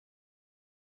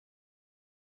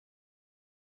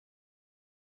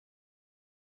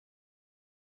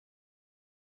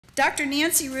Dr.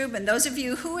 Nancy Rubin, those of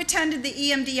you who attended the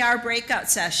EMDR breakout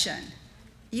session,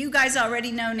 you guys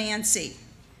already know Nancy.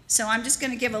 So I'm just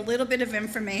going to give a little bit of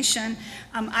information.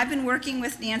 I've been working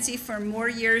with Nancy for more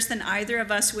years than either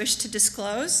of us wish to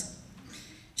disclose.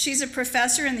 She's a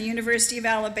professor in the University of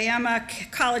Alabama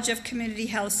College of Community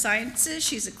Health Sciences.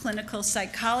 She's a clinical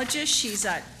psychologist.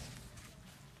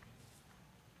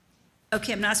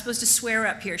 Okay, I'm not supposed to swear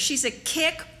up here. She's a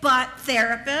kick-butt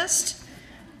therapist.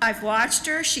 I've watched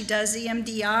her. She does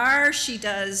EMDR. She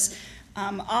does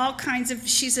all kinds of,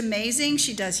 she's amazing.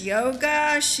 She does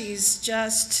yoga. She's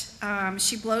just,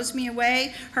 she blows me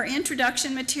away. Her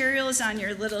introduction material is on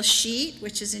your little sheet,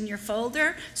 which is in your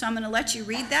folder. So I'm going to let you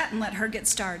read that and let her get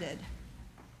started.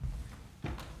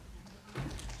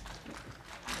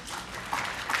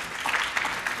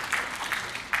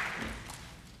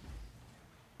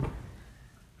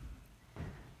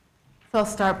 So I'll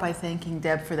start by thanking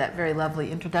Deb for that very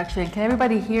lovely introduction. Can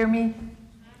everybody hear me?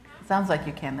 Sounds like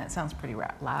you can. That sounds pretty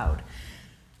loud.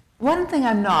 One thing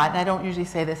I'm not, and I don't usually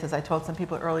say this, as I told some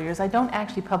people earlier, is I don't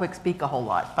actually public speak a whole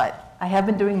lot, but I have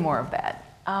been doing more of that.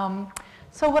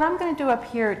 So what I'm going to do up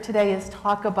here today is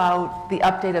talk about the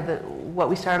update of what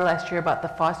we started last year about the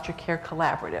Foster Care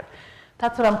Collaborative.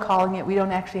 That's what I'm calling it. We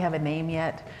don't actually have a name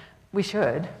yet. We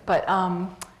should, but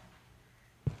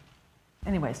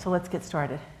anyway, so let's get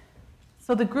started.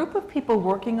 So the group of people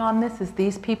working on this is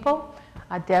these people.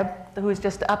 Deb, who is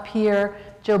just up here,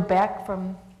 Jill Beck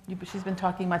from, she's been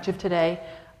talking much of today,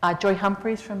 Joy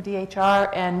Humphreys from DHR,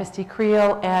 and Misty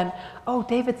Creel, and, oh,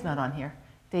 David's not on here.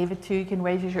 David, too, you can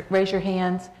raise your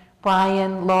hands.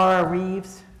 Brian, Laura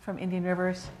Reeves from Indian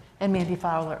Rivers, and Mandy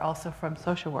Fowler, also from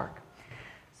social work.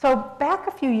 So back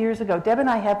a few years ago, Deb and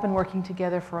I have been working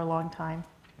together for a long time.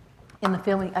 In the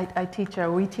family,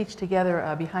 we teach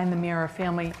together Behind the Mirror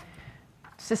family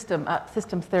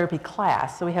systems therapy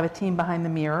class. So we have a team behind the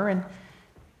mirror, and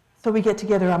so we get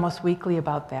together almost weekly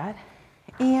about that.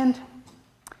 And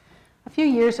a few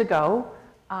years ago,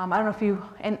 I don't know if you,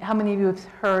 and how many of you have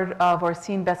heard of or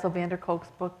seen Bessel van der Kolk's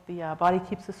book, The Body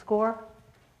Keeps the Score?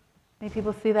 Many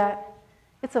people see that?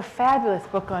 It's a fabulous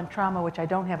book on trauma, which I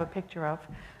don't have a picture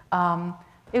of.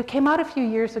 It came out a few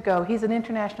years ago. He's an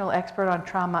international expert on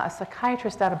trauma, a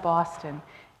psychiatrist out of Boston.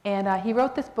 And he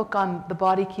wrote this book on The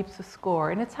Body Keeps the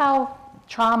Score. And it's how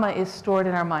trauma is stored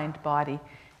in our mind-body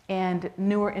and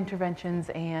newer interventions,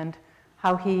 and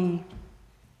how he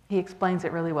explains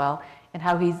it really well, and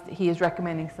how he is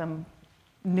recommending some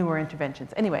newer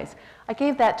interventions. Anyways, I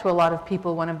gave that to a lot of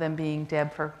people, one of them being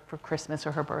Deb for Christmas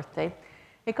or her birthday.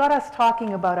 It got us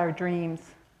talking about our dreams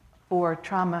for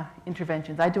trauma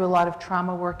interventions. I do a lot of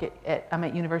trauma work I'm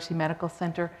at University Medical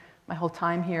Center my whole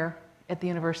time here at the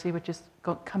university, which is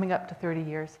coming up to 30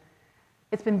 years.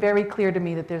 It's been very clear to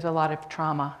me that there's a lot of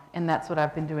trauma, and that's what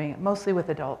I've been doing, mostly with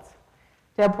adults.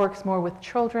 Deb works more with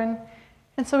children,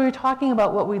 and so we were talking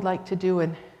about what we'd like to do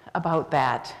about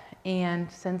that. And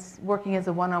since working as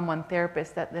a one-on-one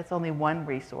therapist, that's only one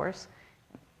resource.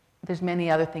 There's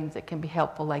many other things that can be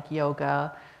helpful, like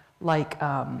yoga, like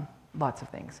lots of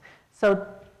things. So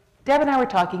Deb and I were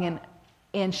talking,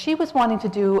 and she was wanting to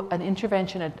do an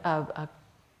intervention,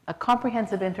 a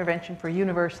comprehensive intervention for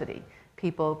university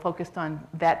people focused on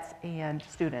vets and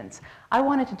students. I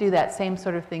wanted to do that same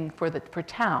sort of thing for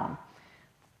town,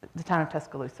 the town of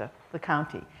Tuscaloosa, the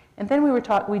county. And then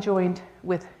we joined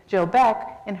with Jill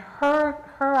Beck, and her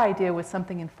idea was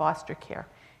something in foster care.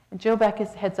 And Jill Beck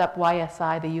heads up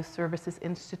YSI, the Youth Services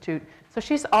Institute. So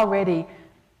she's already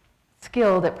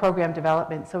skilled at program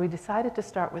development, so we decided to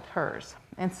start with hers.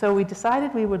 And so we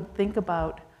decided we would think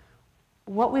about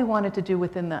what we wanted to do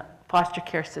within the foster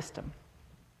care system.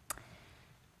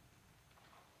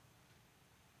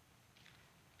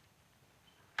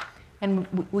 And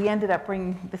we ended up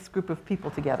bringing this group of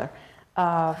people together.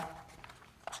 Let's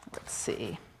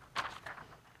see.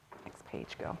 Next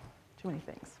page, go. Too many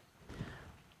things.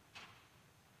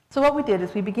 So what we did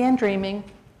is we began dreaming.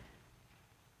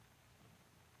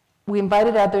 We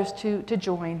invited others to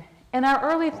join. And our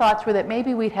early thoughts were that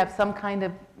maybe we'd have some kind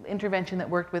of intervention that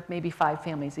worked with maybe 5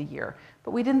 families a year.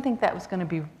 But we didn't think that was going to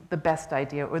be the best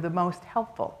idea or the most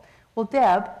helpful. Well,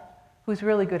 Deb, who's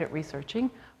really good at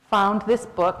researching, found this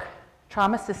book,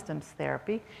 Trauma Systems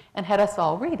Therapy, and had us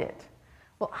all read it.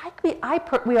 Well,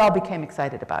 we all became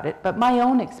excited about it, but my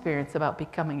own experience about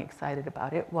becoming excited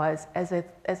about it was as a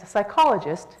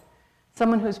psychologist,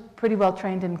 someone who's pretty well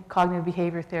trained in cognitive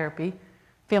behavior therapy,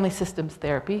 family systems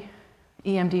therapy,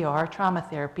 EMDR, trauma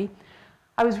therapy,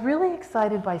 I was really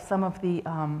excited by some of the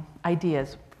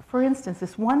ideas. For instance,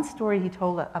 this one story he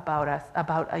told about us,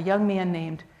 about a young man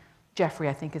named Jeffrey,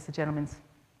 I think is the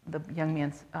young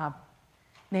man's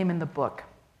name in the book.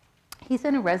 He's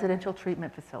in a residential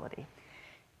treatment facility.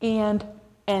 And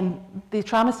the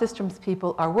trauma systems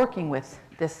people are working with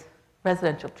this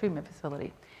residential treatment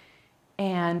facility.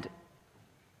 And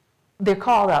they're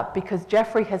called up because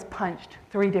Jeffrey has punched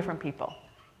 3 different people.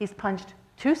 He's punched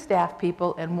 2 staff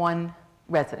people and 1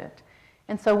 resident.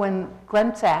 And so when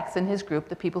Glenn Sachs and his group,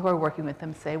 the people who are working with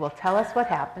him, say, well, tell us what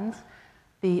happens,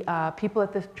 the people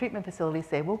at the treatment facility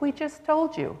say, well, we just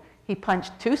told you. He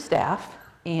punched 2 staff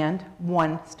and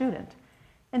 1 student.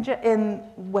 And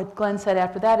what Glenn said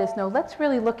after that is, no, let's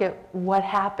really look at what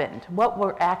happened. What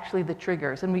were actually the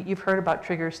triggers? And you've heard about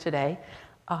triggers today.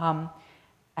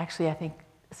 Actually, I think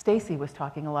Stacy was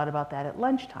talking a lot about that at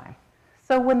lunchtime.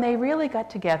 So when they really got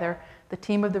together, the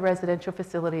team of the residential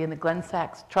facility and the Glenn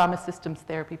Sachs trauma systems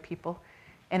therapy people,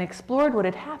 and explored what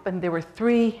had happened, there were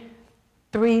three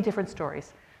different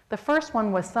stories. The first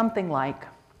one was something like,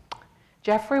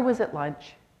 Jeffrey was at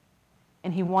lunch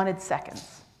and he wanted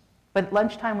seconds, but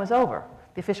lunchtime was over,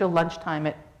 the official lunchtime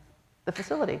at the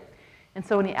facility. And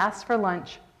so when he asked for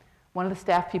lunch, one of the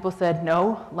staff people said,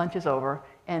 no, lunch is over,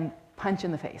 and punch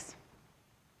in the face,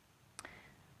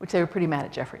 which they were pretty mad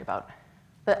at Jeffrey about.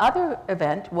 The other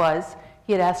event was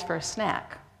he had asked for a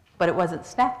snack, but it wasn't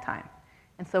snack time.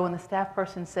 And so when the staff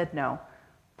person said no,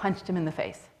 punched him in the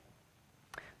face.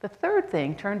 The third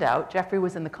thing turned out, Jeffrey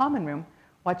was in the common room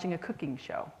watching a cooking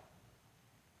show.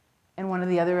 And one of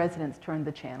the other residents turned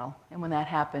the channel. And when that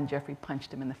happened, Jeffrey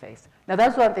punched him in the face. Now,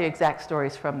 those aren't the exact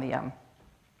stories from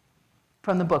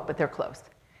the book, but they're close.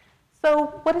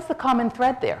 So what is the common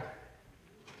thread there?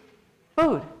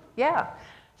 Food, yeah.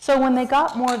 So when they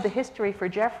got more of the history for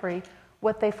Jeffrey,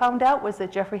 what they found out was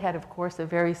that Jeffrey had, of course, a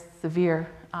very severe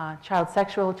child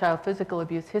sexual, child physical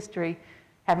abuse history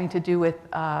having to do with,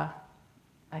 I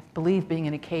believe, being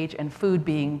in a cage and food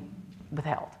being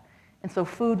withheld. And so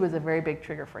food was a very big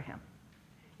trigger for him.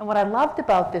 And what I loved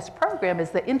about this program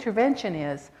is the intervention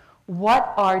is,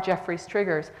 what are Jeffrey's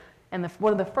triggers? And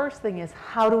one of the first thing is,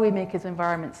 how do we make his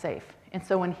environment safe? And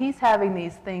so when he's having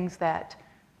these things that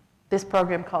this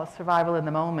program calls survival in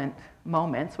the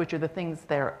moments, which are the things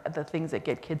that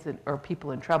get kids or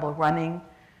people in trouble, running,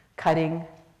 cutting,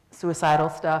 suicidal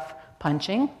stuff,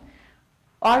 punching.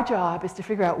 Our job is to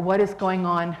figure out what is going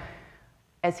on,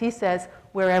 as he says,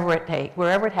 wherever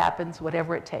it happens,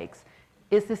 whatever it takes.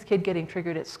 Is this kid getting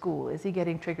triggered at school? Is he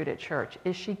getting triggered at church?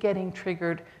 Is she getting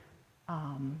triggered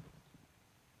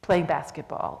playing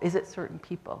basketball? Is it certain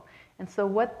people? And so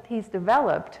what he's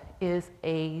developed is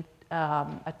a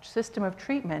system of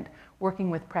treatment working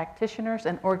with practitioners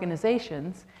and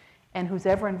organizations and who's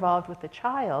ever involved with the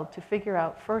child to figure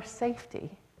out first safety,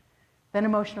 then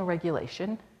emotional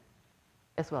regulation,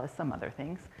 as well as some other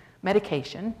things,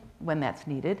 medication when that's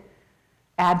needed,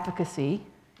 advocacy,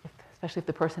 especially if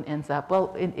the person ends up,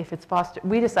 well, if it's foster,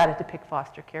 we decided to pick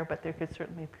foster care, but there could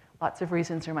certainly be lots of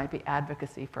reasons there might be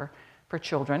advocacy for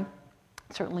children,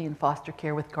 certainly in foster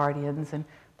care with guardians and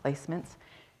placements.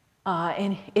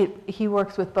 And he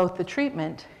works with both the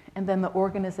treatment and then the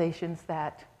organizations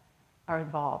that are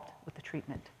involved with the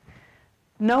treatment.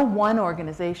 No one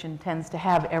organization tends to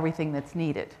have everything that's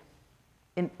needed.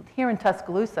 Here in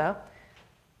Tuscaloosa,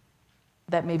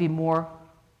 that may be more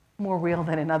real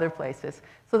than in other places.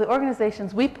 So the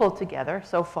organizations we pulled together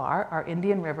so far are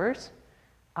Indian Rivers,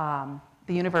 the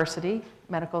university,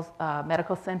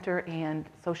 medical center and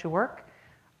social work,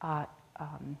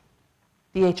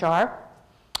 DHR,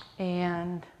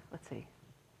 and let's see,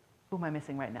 who am I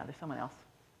missing right now? There's someone else.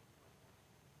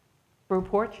 Brew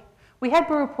Porch. We had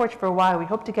Brew Porch for a while. We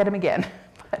hope to get them again,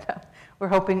 but we're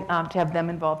hoping to have them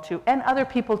involved too, and other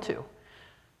people too.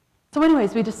 So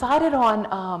anyways, we decided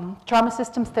on trauma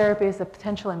systems therapy as a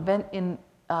potential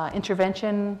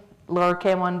intervention. Laura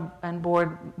came on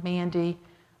board, Mandy.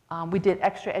 We did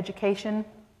extra education,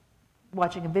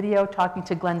 watching a video, talking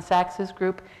to Glenn Sachs'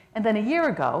 group. And then a year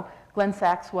ago, Glenn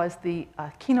Sachs was the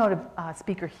keynote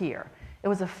speaker here. It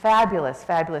was a fabulous,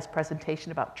 fabulous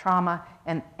presentation about trauma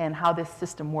and how this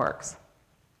system works.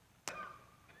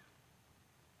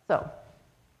 So,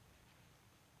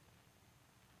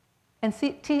 and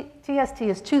TST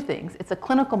is 2 things. It's a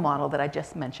clinical model that I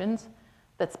just mentioned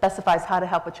that specifies how to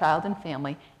help a child and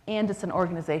family, and it's an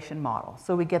organization model.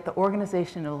 So we get the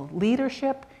organizational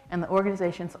leadership and the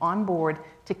organizations on board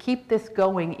to keep this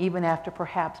going even after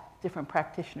perhaps different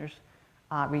practitioners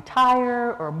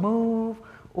retire or move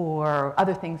or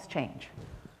other things change.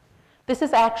 This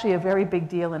is actually a very big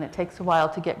deal and it takes a while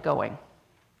to get going.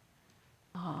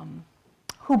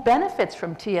 Who benefits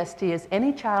from TST is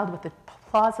any child with a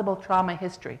plausible trauma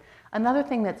history. Another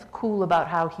thing that's cool about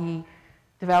how he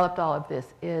developed all of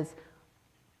this is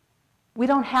We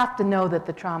don't have to know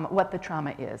that what the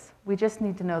trauma is. We just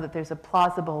need to know that there's a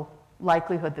plausible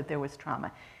likelihood that there was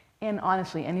trauma. And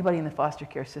honestly, anybody in the foster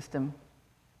care system,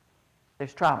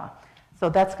 there's trauma. So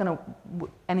that's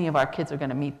any of our kids are going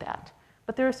to meet that.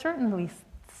 But there are certainly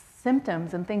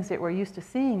symptoms and things that we're used to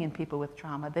seeing in people with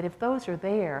trauma that if those are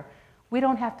there, we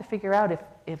don't have to figure out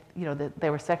if that they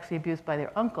were sexually abused by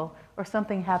their uncle or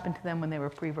something happened to them when they were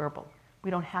pre-verbal.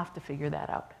 We don't have to figure that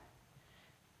out.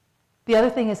 The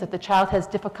other thing is that the child has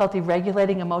difficulty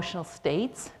regulating emotional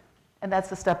states, and that's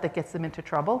the stuff that gets them into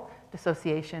trouble: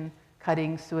 dissociation,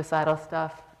 cutting, suicidal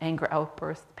stuff, anger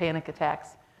outbursts, panic attacks.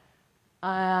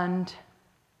 And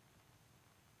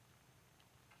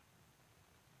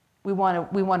we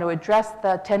want to address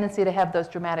the tendency to have those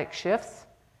dramatic shifts.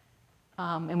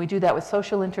 And we do that with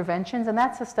social interventions, and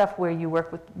that's the stuff where you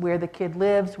work with where the kid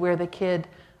lives, where the kid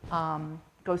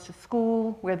goes to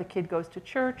school, where the kid goes to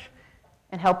church,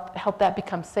 and help that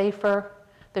become safer.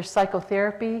 There's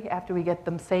psychotherapy after we get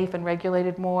them safe and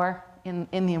regulated more in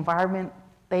the environment.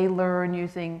 They learn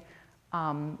using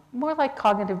more like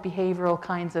cognitive behavioral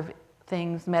kinds of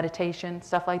things, meditation,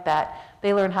 stuff like that.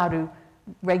 They learn how to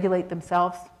regulate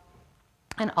themselves.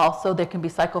 And also there can be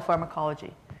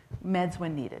psychopharmacology, meds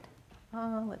when needed.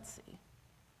 Let's see.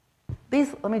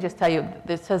 Let me just tell you,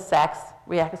 this says Sachs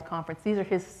Riakis Conference. These are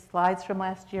his slides from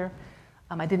last year.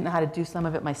 I didn't know how to do some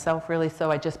of it myself, really,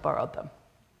 so I just borrowed them.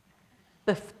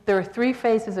 There are 3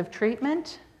 phases of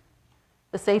treatment.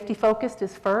 The safety focused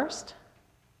is first.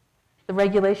 The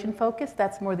regulation focused,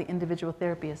 that's more the individual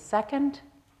therapy, is second.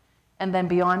 And then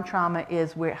beyond trauma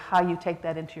is how you take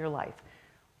that into your life.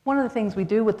 One of the things we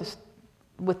do with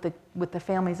the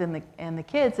families and the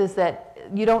kids is that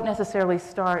you don't necessarily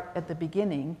start at the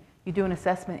beginning. You do an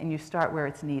assessment and you start where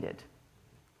it's needed.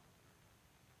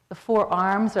 The 4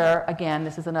 arms are, again,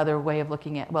 this is another way of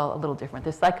looking at, well, a little different.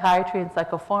 There's psychiatry and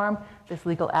psychopharm, there's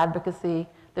legal advocacy,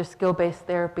 there's skill-based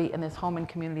therapy, and there's home and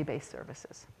community-based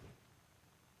services.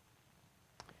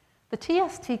 The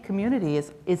TST community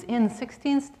is in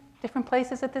 16 different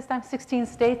places at this time, 16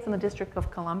 states and the District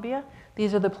of Columbia.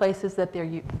 These are the places that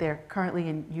they're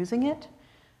currently using it.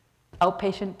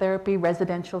 Outpatient therapy,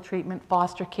 residential treatment,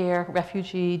 foster care,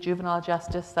 refugee, juvenile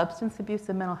justice, substance abuse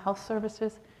and mental health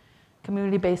services,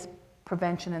 community-based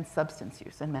prevention and substance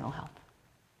use and mental health.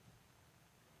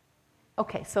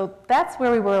 Okay, so that's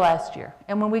where we were last year.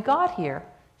 And when we got here,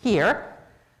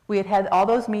 we had all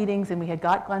those meetings and we had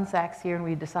got Glenn Sachs here and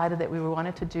we decided that we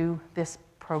wanted to do this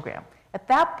program. At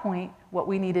that point, what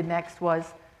we needed next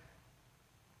was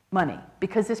money,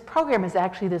 because this program is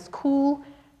actually this cool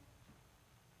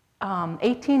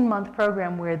 18-month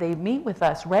program where they meet with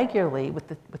us regularly with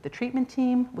the treatment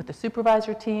team, with the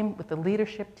supervisor team, with the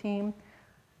leadership team,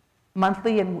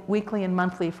 weekly and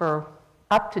monthly for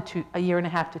up to a year and a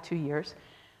half to 2 years.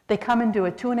 They come and do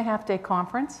a 2.5-day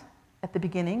conference at the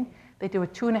beginning. They do a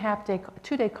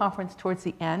 2-day conference towards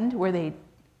the end where they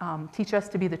teach us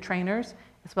to be the trainers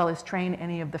as well as train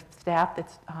any of the staff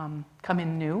that's come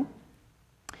in new.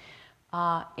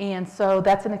 And so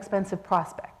that's an expensive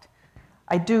prospect.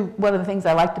 One of the things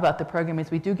I liked about the program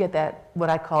is we do get that, what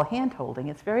I call hand-holding.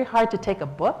 It's very hard to take a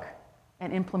book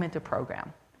and implement a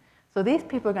program. So these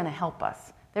people are going to help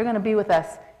us. They're going to be with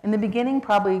us in the beginning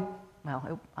probably,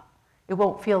 well, it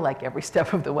won't feel like every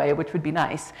step of the way, which would be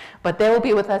nice, but they will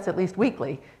be with us at least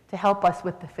weekly to help us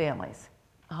with the families.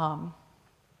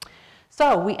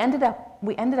 So we ended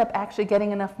up actually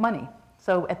getting enough money.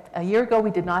 So a year ago,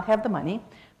 we did not have the money.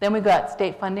 Then we got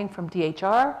state funding from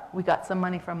DHR. We got some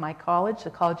money from my college, the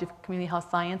College of Community Health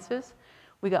Sciences.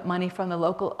 We got money from the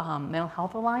local Mental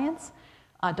Health Alliance.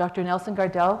 Dr. Nelson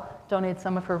Gardell donated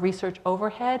some of her research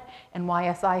overhead, and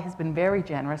YSI has been very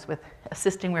generous with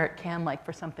assisting where it can, like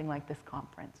for something like this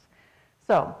conference.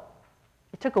 So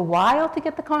it took a while to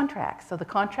get the contracts. So the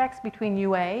contracts between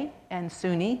UA and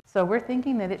SUNY. So we're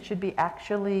thinking that it should be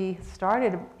actually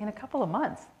started in a couple of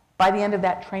months by the end of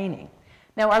that training.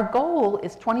 Now our goal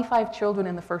is 25 children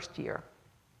in the first year.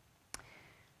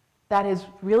 That is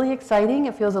really exciting.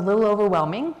 It feels a little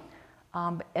overwhelming.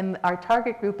 And our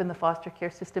target group in the foster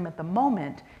care system at the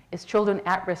moment is children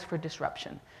at risk for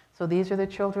disruption. So these are the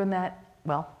children that,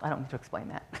 well, I don't need to explain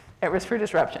that, at risk for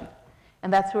disruption.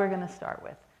 And that's who we're going to start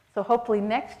with. So hopefully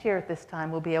next year at this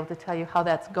time, we'll be able to tell you how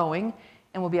that's going,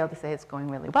 and we'll be able to say it's going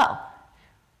really well.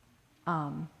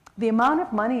 The amount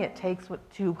of money it takes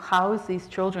to house these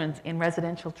children in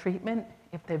residential treatment,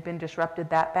 if they've been disrupted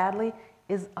that badly,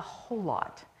 is a whole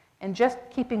lot. And just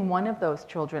keeping one of those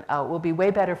children out will be way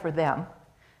better for them,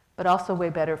 but also way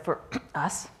better for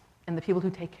us and the people who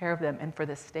take care of them and for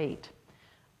the state.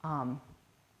 I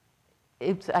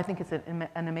think it's an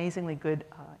amazingly good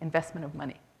investment of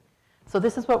money. So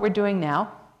this is what we're doing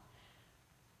now.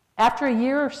 After a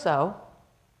year or so,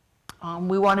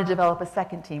 we want to develop a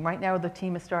second team. Right now, the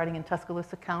team is starting in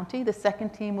Tuscaloosa County. The second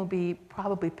team will be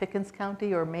probably Pickens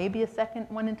County, or maybe a second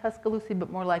one in Tuscaloosa,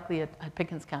 but more likely a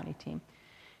Pickens County team.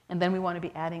 And then we want to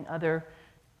be adding other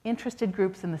interested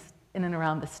groups in and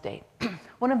around the state.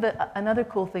 Another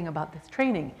cool thing about this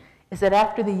training is that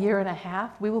after the year and a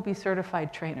half, we will be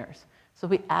certified trainers. So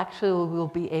we actually will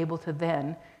be able to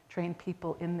then train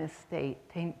people in this state,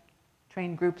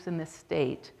 train groups in this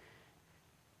state,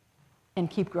 and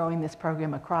keep growing this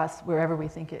program across wherever we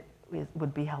think it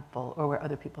would be helpful, or where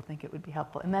other people think it would be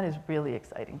helpful. And that is really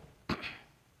exciting. Let's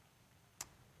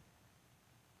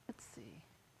see.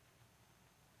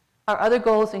 Our other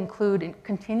goals include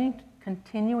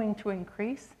continuing to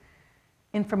increase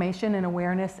information and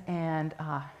awareness and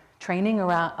training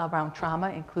around trauma,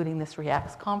 including this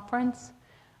REACTS conference.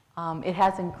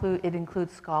 It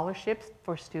includes scholarships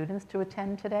for students to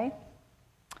attend today,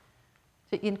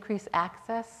 to increase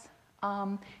access.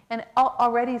 And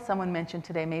already someone mentioned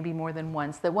today, maybe more than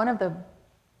once, that one of the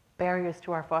barriers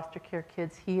to our foster care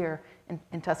kids here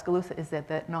in Tuscaloosa is that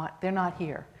they're not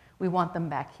here. We want them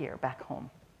back here, back home.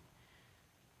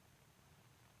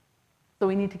 So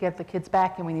we need to get the kids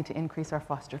back, and we need to increase our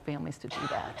foster families to do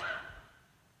that.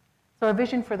 So our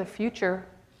vision for the future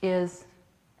is,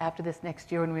 after this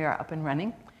next year when we are up and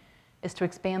running, is to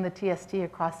expand the TST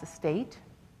across the state.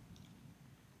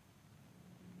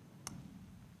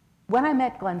 When I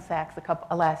met Glenn Sachs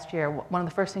last year, one of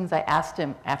the first things I asked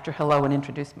him after hello and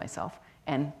introduced myself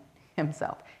and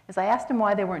himself is I asked him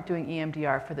why they weren't doing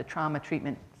EMDR for the trauma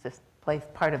treatment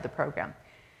part of the program.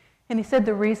 And he said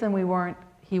the reason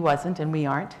he wasn't and we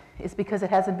aren't is because it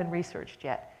hasn't been researched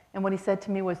yet. And what he said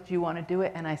to me was, do you want to do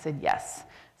it? And I said yes.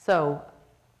 So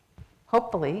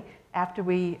hopefully, after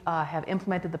we have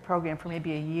implemented the program for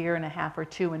maybe a year and a half or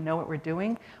two and know what we're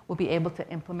doing, we'll be able to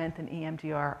implement an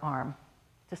EMDR arm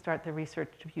to start the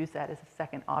research to use that as a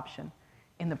second option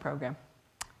in the program.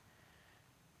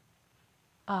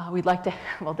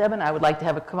 Deb and I would like to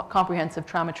have a comprehensive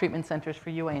trauma treatment centers for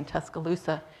UA in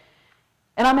Tuscaloosa.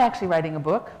 And I'm actually writing a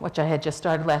book, which I had just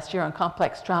started last year, on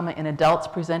complex trauma in adults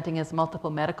presenting as multiple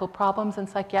medical problems and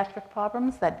psychiatric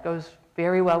problems. That goes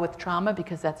very well with trauma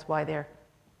because that's why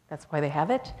they have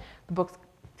it. The book's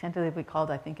tentatively called,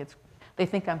 They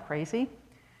Think I'm Crazy.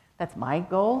 That's my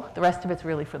goal. The rest of it's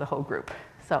really for the whole group.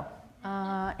 So,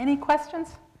 any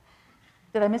questions?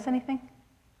 Did I miss anything?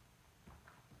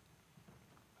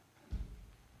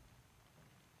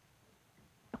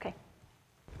 Okay.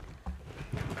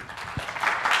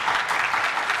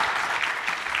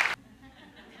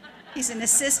 He's an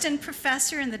assistant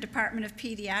professor in the Department of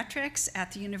Pediatrics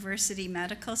at the University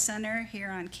Medical Center here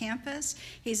on campus.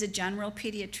 He's a general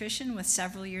pediatrician with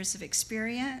several years of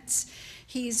experience.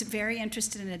 He's very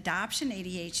interested in adoption,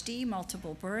 ADHD,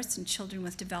 multiple births, and children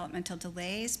with developmental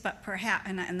delays, but perhaps,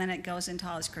 and then it goes into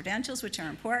all his credentials, which are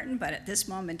important, but at this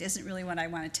moment isn't really what I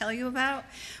want to tell you about.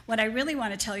 What I really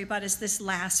want to tell you about is this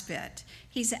last bit.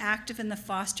 He's active in the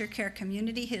foster care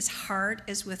community. His heart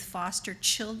is with foster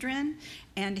children,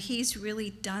 and he's really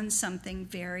done something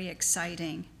very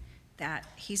exciting that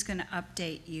he's going to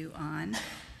update you on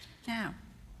now.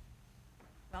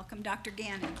 Welcome, Dr.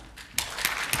 Gannon.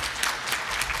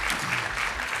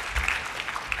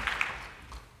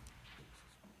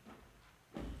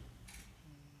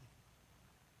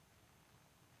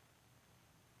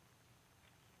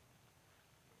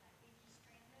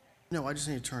 No, I just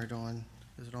need to turn it on.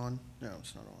 Is it on? No,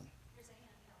 it's not on. There's a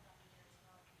handheld on here as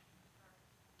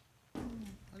well.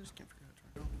 I just can't figure out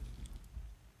how to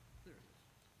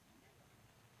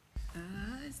turn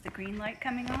it on. Is the green light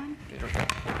coming on?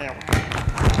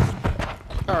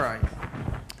 All right.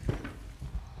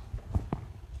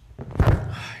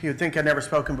 You'd think I'd never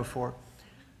spoken before.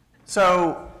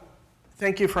 So,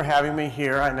 thank you for having me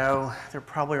here. I know there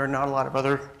probably are not a lot of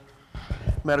other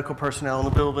medical personnel in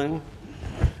the building,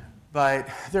 but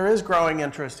there is growing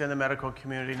interest in the medical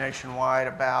community nationwide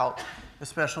about the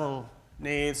special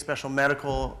needs, special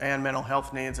medical and mental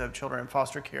health needs of children in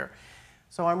foster care.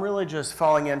 So I'm really just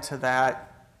falling into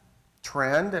that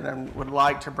trend, and I would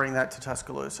like to bring that to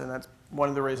Tuscaloosa, and that's one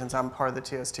of the reasons I'm part of the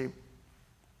TST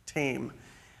team.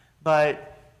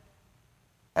 But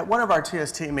at one of our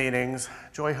TST meetings,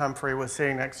 Joy Humphrey was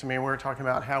sitting next to me, and we were talking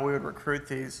about how we would recruit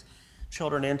these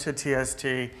children into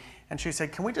TST. And she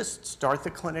said, can we just start the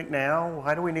clinic now?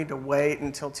 Why do we need to wait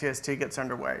until TST gets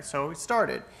underway? So we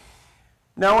started,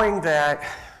 knowing that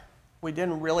we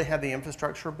didn't really have the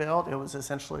infrastructure built. It was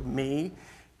essentially me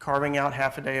carving out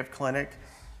half a day of clinic.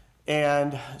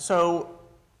 And so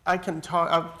I've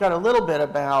got a little bit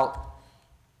about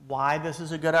why this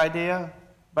is a good idea,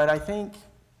 but I think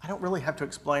I don't really have to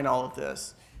explain all of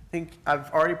this. I think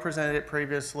I've already presented it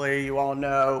previously. You all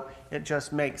know it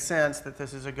just makes sense that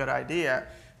this is a good idea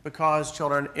because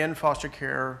children in foster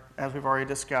care, as we've already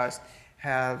discussed,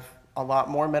 have a lot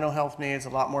more mental health needs, a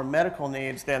lot more medical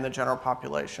needs than the general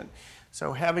population.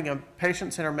 So having a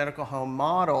patient-centered medical home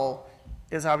model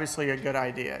is obviously a good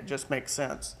idea. It just makes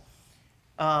sense.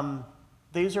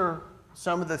 These are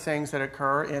some of the things that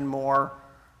occur in more,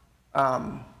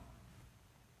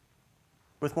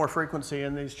 with more frequency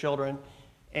in these children.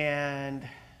 And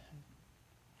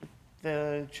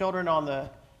the children on the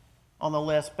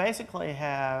list basically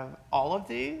have all of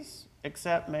these,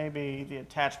 except maybe the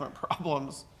attachment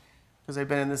problems, because they've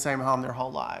been in the same home their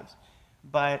whole lives.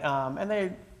 But,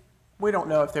 we don't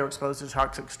know if they were exposed to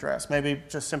toxic stress. Maybe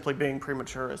just simply being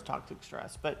premature is toxic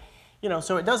stress. But,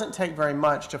 so it doesn't take very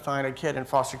much to find a kid in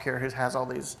foster care who has all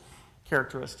these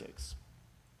characteristics.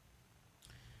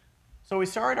 So we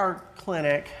started our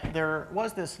clinic. There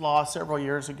was this law several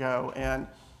years ago, and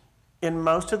in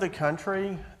most of the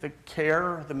country,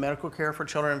 the medical care for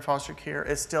children in foster care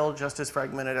is still just as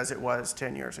fragmented as it was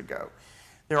 10 years ago.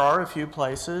 There are a few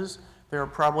places. There are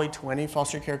probably 20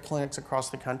 foster care clinics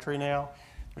across the country now.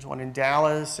 There's one in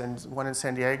Dallas and one in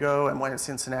San Diego and one in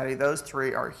Cincinnati. Those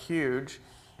three are huge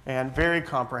and very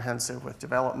comprehensive with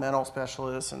developmental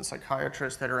specialists and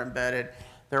psychiatrists that are embedded.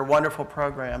 They're wonderful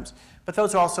programs, but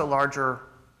those are also larger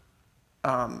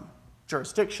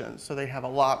jurisdictions, so they have a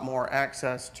lot more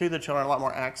access to the children, a lot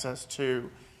more access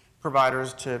to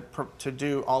providers to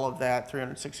do all of that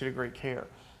 360-degree care.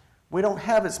 We don't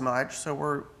have as much, so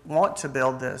we want to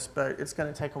build this, but it's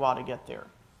going to take a while to get there.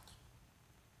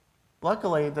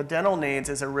 Luckily, the dental needs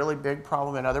is a really big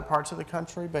problem in other parts of the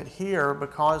country, but here,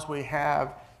 because we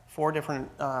have 4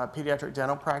 different pediatric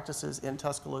dental practices in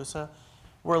Tuscaloosa,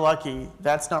 we're lucky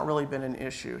that's not really been an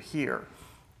issue here.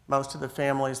 Most of the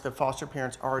families, the foster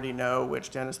parents already know which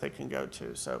dentist they can go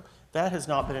to, so that has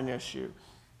not been an issue.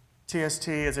 TST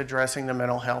is addressing the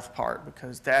mental health part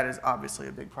because that is obviously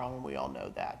a big problem. We all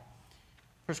know that.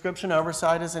 Prescription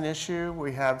oversight is an issue.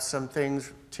 We have some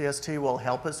things, TST will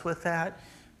help us with that.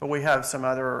 But we have some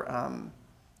other,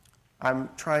 I'm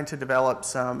trying to develop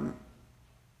some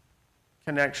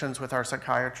connections with our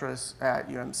psychiatrists at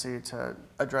UMC to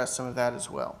address some of that as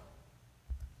well.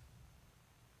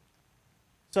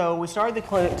 So we started the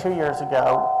clinic 2 years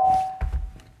ago.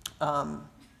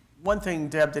 One thing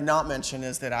Deb did not mention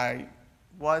is that I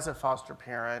was a foster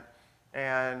parent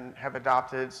and have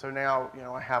adopted, so now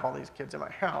I have all these kids in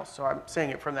my house, so I'm seeing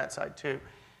it from that side too.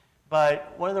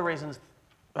 But one of the reasons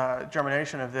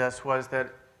germination of this was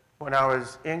that when I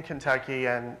was in Kentucky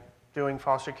and doing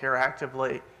foster care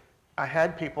actively, I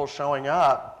had people showing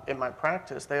up in my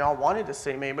practice. They all wanted to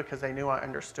see me because they knew I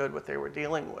understood what they were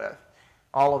dealing with,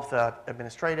 all of the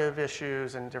administrative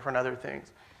issues and different other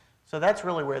things. So that's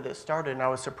really where this started, and I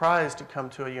was surprised to come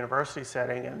to a university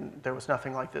setting and there was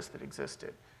nothing like this that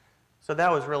existed. So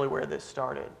that was really where this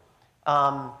started.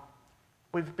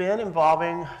 We've been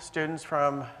involving students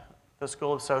from the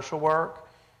School of Social Work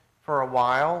for a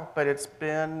while, but it's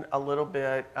been a little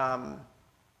bit,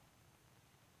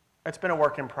 it's been a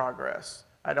work in progress.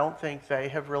 I don't think they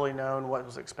have really known what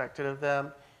was expected of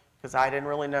them because I didn't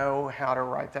really know how to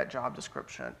write that job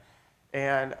description.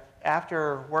 And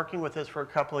after working with this for a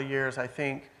couple of years, I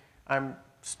think I'm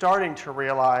starting to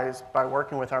realize by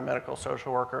working with our medical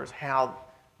social workers how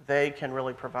they can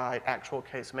really provide actual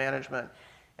case management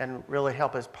and really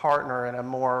help us partner in a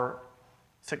more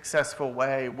successful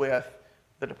way with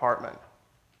the department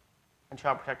and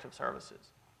Child Protective Services.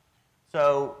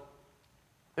 So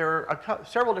there are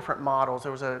several different models.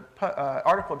 There was an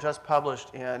article just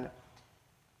published in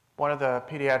one of the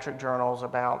pediatric journals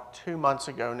about 2 months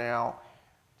ago now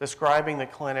describing the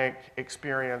clinic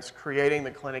experience, creating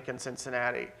the clinic in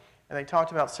Cincinnati. And they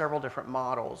talked about several different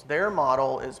models. Their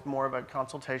model is more of a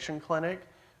consultation clinic,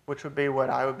 which would be what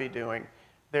I would be doing.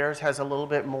 Theirs has a little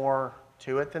bit more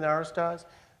to it than ours does.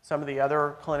 Some of the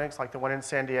other clinics, like the one in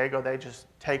San Diego, they just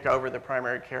take over the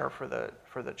primary care for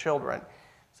the children.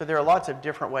 So there are lots of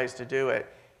different ways to do it.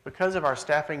 Because of our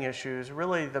staffing issues,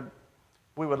 really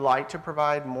we would like to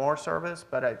provide more service,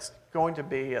 but it's going to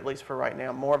be, at least for right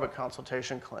now, more of a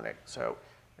consultation clinic. So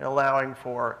allowing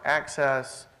for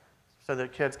access so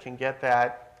that kids can get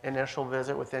that initial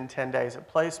visit within 10 days of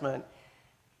placement,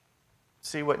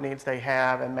 see what needs they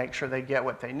have and make sure they get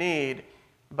what they need.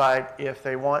 But if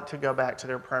they want to go back to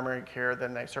their primary care,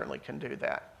 then they certainly can do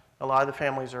that. A lot of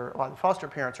the foster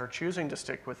parents are choosing to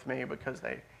stick with me because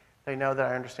they know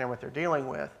that I understand what they're dealing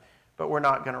with, but we're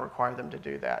not going to require them to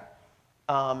do that.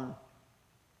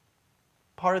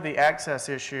 part of the access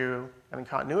issue and the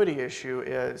continuity issue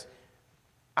is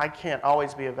I can't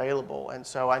always be available, and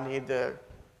so I need the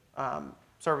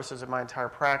services of my entire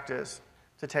practice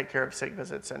to take care of sick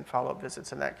visits and follow-up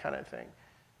visits and that kind of thing.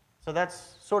 So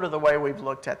that's sort of the way we've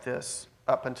looked at this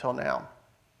up until now.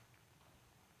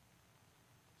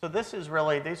 So this is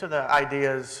really, these are the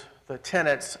ideas, the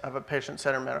tenets of a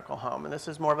patient-centered medical home. And this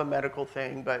is more of a medical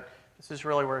thing, but this is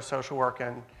really where social work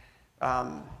and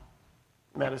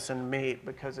medicine meet,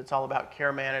 because it's all about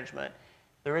care management.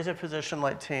 There is a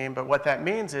physician-led team, but what that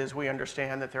means is we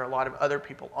understand that there are a lot of other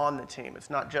people on the team. It's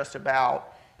not just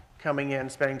about coming in,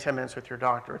 spending 10 minutes with your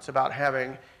doctor. It's about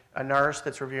having a nurse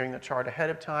that's reviewing the chart ahead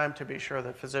of time to be sure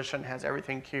the physician has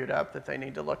everything queued up that they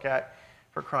need to look at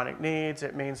for chronic needs.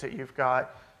 It means that you've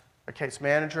got a case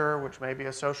manager, which may be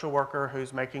a social worker,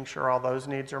 who's making sure all those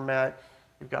needs are met.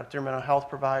 You've got your mental health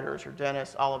providers, your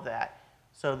dentists, all of that.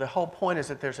 So the whole point is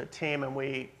that there's a team, and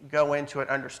we go into it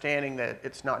understanding that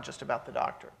it's not just about the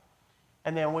doctor.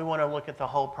 And then we want to look at the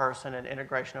whole person and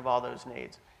integration of all those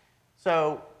needs.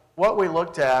 So what we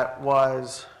looked at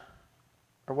was,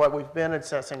 or what we've been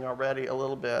assessing already a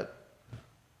little bit,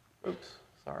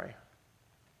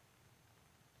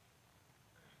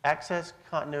 access,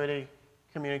 continuity,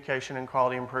 communication, and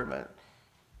quality improvement.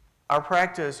 Our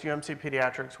practice, UMC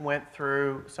Pediatrics, went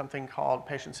through something called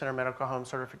Patient-Centered Medical Home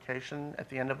Certification at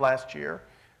the end of last year,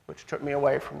 which took me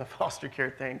away from the foster care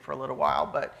thing for a little while.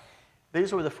 But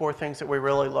these were the 4 things that we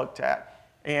really looked at.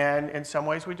 And in some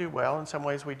ways we do well, in some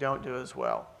ways we don't do as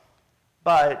well.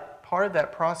 But part of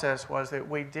that process was that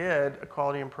we did a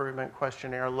quality improvement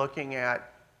questionnaire looking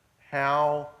at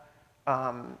how,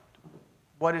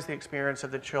 what is the experience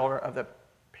of the children, of the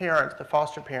parents, the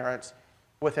foster parents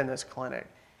within this clinic.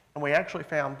 And we actually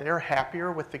found they're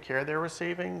happier with the care they're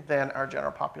receiving than our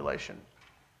general population.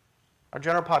 Our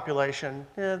general population,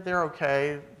 they're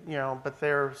okay, but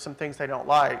there are some things they don't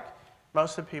like.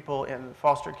 Most of the people in the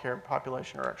foster care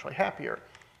population are actually happier.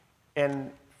 And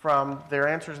from their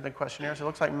answers in the questionnaires, it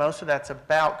looks like most of that's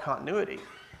about continuity.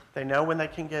 They know when they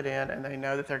can get in, and they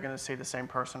know that they're going to see the same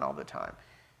person all the time.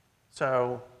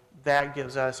 So that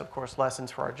gives us, of course,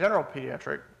 lessons for our general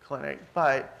pediatric clinic,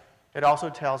 but it also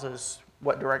tells us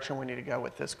what direction we need to go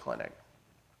with this clinic.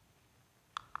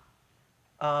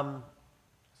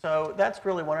 So that's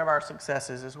really one of our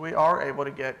successes, is we are able to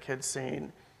get kids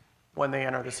seen when they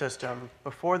enter the system.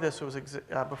 Before this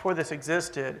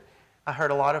existed, I heard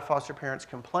a lot of foster parents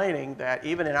complaining that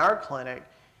even in our clinic,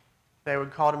 they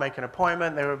would call to make an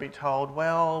appointment. They would be told,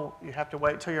 well, you have to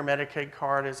wait till your Medicaid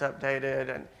card is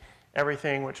updated and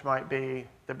everything, which might be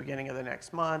the beginning of the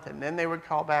next month. And then they would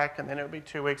call back, and then it would be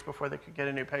 2 weeks before they could get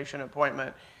a new patient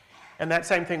appointment. And that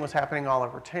same thing was happening all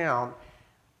over town.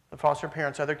 The foster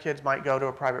parents, other kids might go to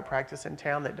a private practice in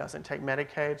town that doesn't take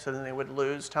Medicaid, so then they would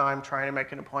lose time trying to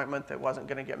make an appointment that wasn't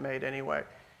going to get made anyway.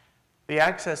 The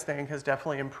access thing has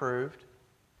definitely improved.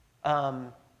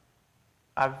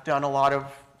 I've done a lot of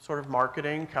sort of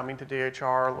marketing, coming to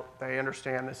DHR. They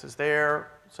understand this is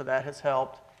there, so that has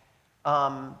helped.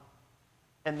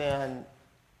 And then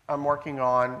I'm working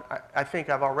on, I think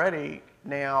I've already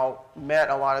now met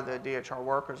a lot of the DHR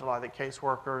workers, a lot of the case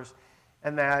workers,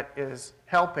 and that is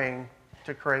helping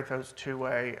to create those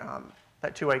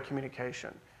that two-way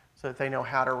communication so that they know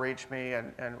how to reach me,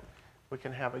 and we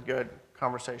can have a good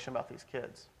conversation about these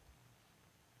kids.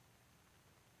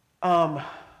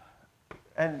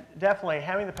 And definitely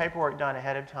having the paperwork done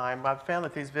ahead of time, I've found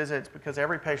that these visits, because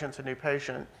every patient's a new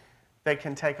patient, they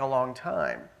can take a long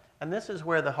time. And this is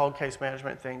where the whole case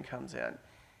management thing comes in.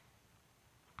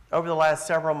 Over the last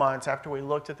several months, after we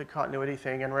looked at the continuity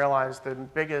thing and realized the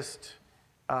biggest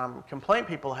complaint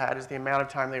people had is the amount of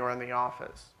time they were in the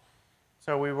office.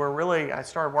 So I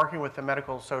started working with the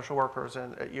medical social workers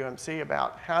at UMC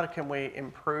about how can we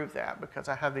improve that, because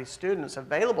I have these students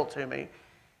available to me,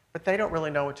 but they don't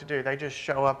really know what to do. They just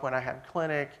show up when I have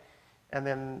clinic, and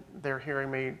then they're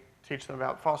hearing me teach them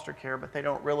about foster care, but they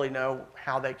don't really know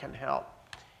how they can help.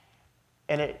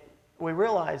 And we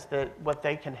realized that what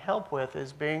they can help with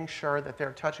is being sure that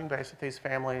they're touching base with these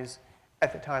families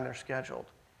at the time they're scheduled.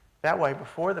 That way,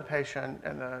 before the patient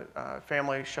and the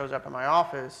family shows up in my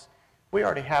office, we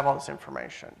already have all this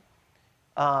information.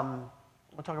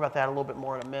 We'll talk about that a little bit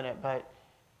more in a minute, but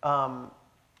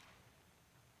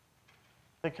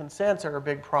the consents are a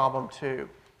big problem too.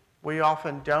 We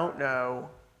often don't know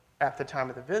at the time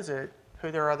of the visit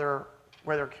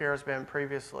where their care has been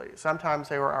previously. Sometimes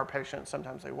they were our patients,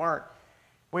 sometimes they weren't.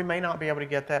 We may not be able to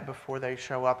get that before they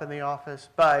show up in the office,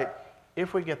 but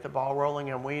if we get the ball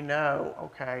rolling and we know,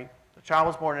 okay, the child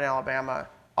was born in Alabama,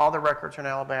 all the records are in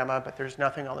Alabama, but there's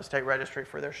nothing on the state registry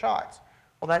for their shots.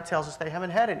 Well, that tells us they haven't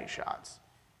had any shots.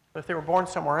 But if they were born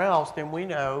somewhere else, then we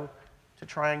know to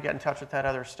try and get in touch with that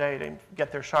other state and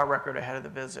get their shot record ahead of the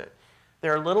visit.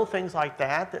 There are little things like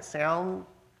that that sound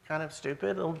kind of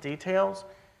stupid, little details,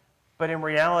 but in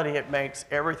reality it makes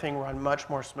everything run much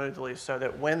more smoothly so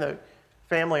that when the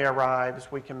family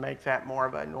arrives, we can make that more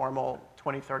of a normal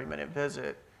 20, 30-minute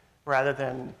visit rather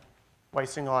than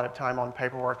wasting a lot of time on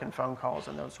paperwork and phone calls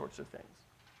and those sorts of things.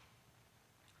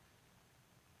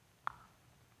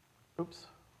 Oops,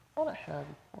 I thought I had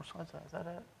more slides. Is that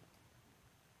it?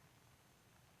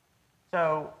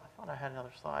 So I thought I had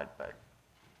another slide, but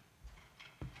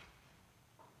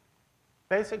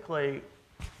basically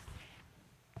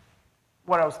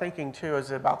what I was thinking too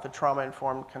is about the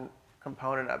trauma-informed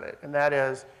component of it, and that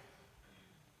is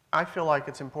I feel like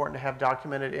it's important to have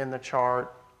documented in the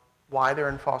chart why they're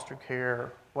in foster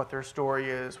care, what their story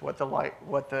is, what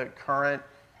the current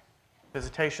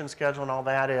visitation schedule and all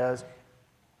that is.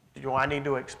 Do I need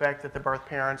to expect that the birth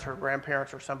parents or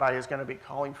grandparents or somebody is going to be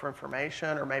calling for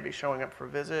information or maybe showing up for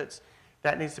visits?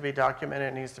 That needs to be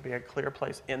documented. It needs to be a clear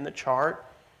place in the chart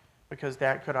because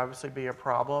that could obviously be a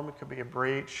problem. It could be a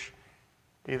breach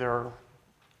either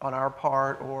on our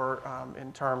part or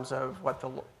in terms of what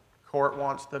the court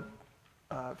wants the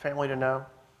family to know.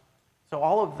 So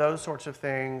all of those sorts of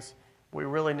things we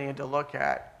really need to look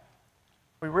at.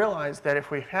 We realize that if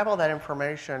we have all that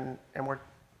information and we're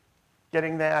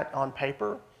getting that on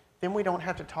paper, then we don't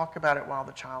have to talk about it while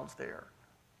the child's there.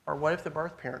 Or what if the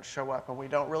birth parents show up and we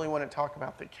don't really want to talk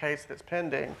about the case that's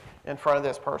pending in front of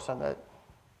this person that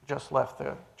just left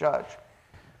the judge?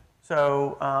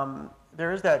 So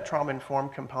there is that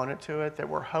trauma-informed component to it that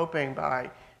we're hoping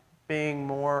by being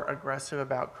more aggressive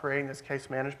about creating this case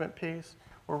management piece,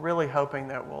 we're really hoping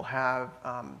that we'll have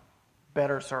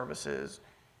better services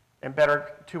and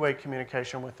better two-way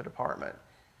communication with the department.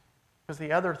 Because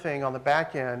the other thing on the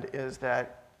back end is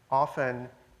that often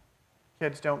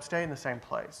kids don't stay in the same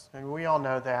place. And we all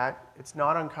know that. It's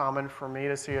not uncommon for me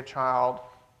to see a child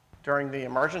during the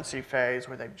emergency phase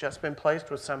where they've just been placed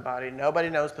with somebody, nobody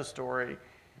knows the story,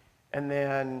 and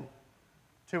then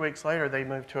 2 weeks later they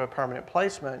move to a permanent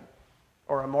placement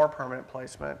or a more permanent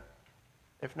placement.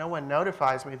 If no one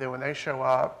notifies me that when they show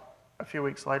up a few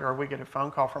weeks later or we get a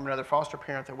phone call from another foster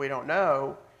parent that we don't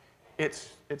know,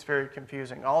 it's very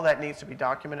confusing. All that needs to be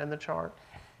documented in the chart.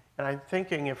 And I'm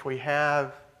thinking if we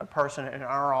have a person in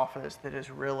our office that is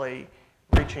really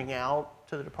reaching out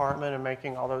to the department and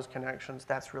making all those connections,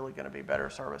 that's really going to be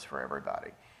better service for everybody.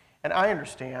 And I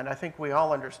understand, I think we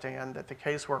all understand that the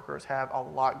caseworkers have a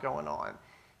lot going on.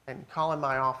 And calling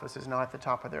my office is not at the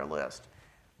top of their list.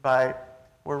 But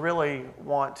we really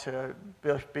want to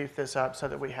beef this up so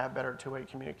that we have better two-way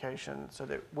communication so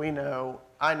that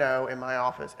I know in my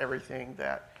office everything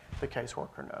that the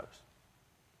caseworker knows.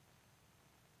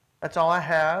 That's all I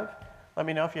have. Let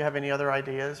me know if you have any other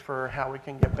ideas for how we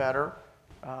can get better.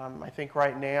 I think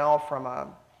right now from a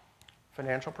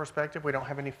financial perspective, we don't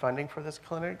have any funding for this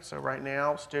clinic. So right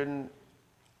now, student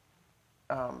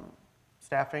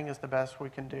staffing is the best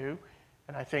we can do.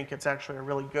 And I think it's actually a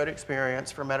really good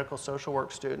experience for medical social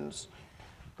work students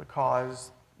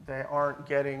because they're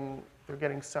getting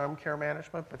some care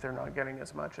management, but they're not getting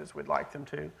as much as we'd like them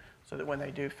to, so that when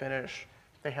they do finish,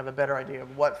 they have a better idea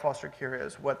of what foster care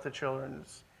is, what those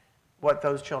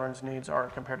children's needs are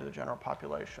compared to the general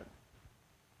population.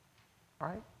 All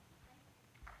right?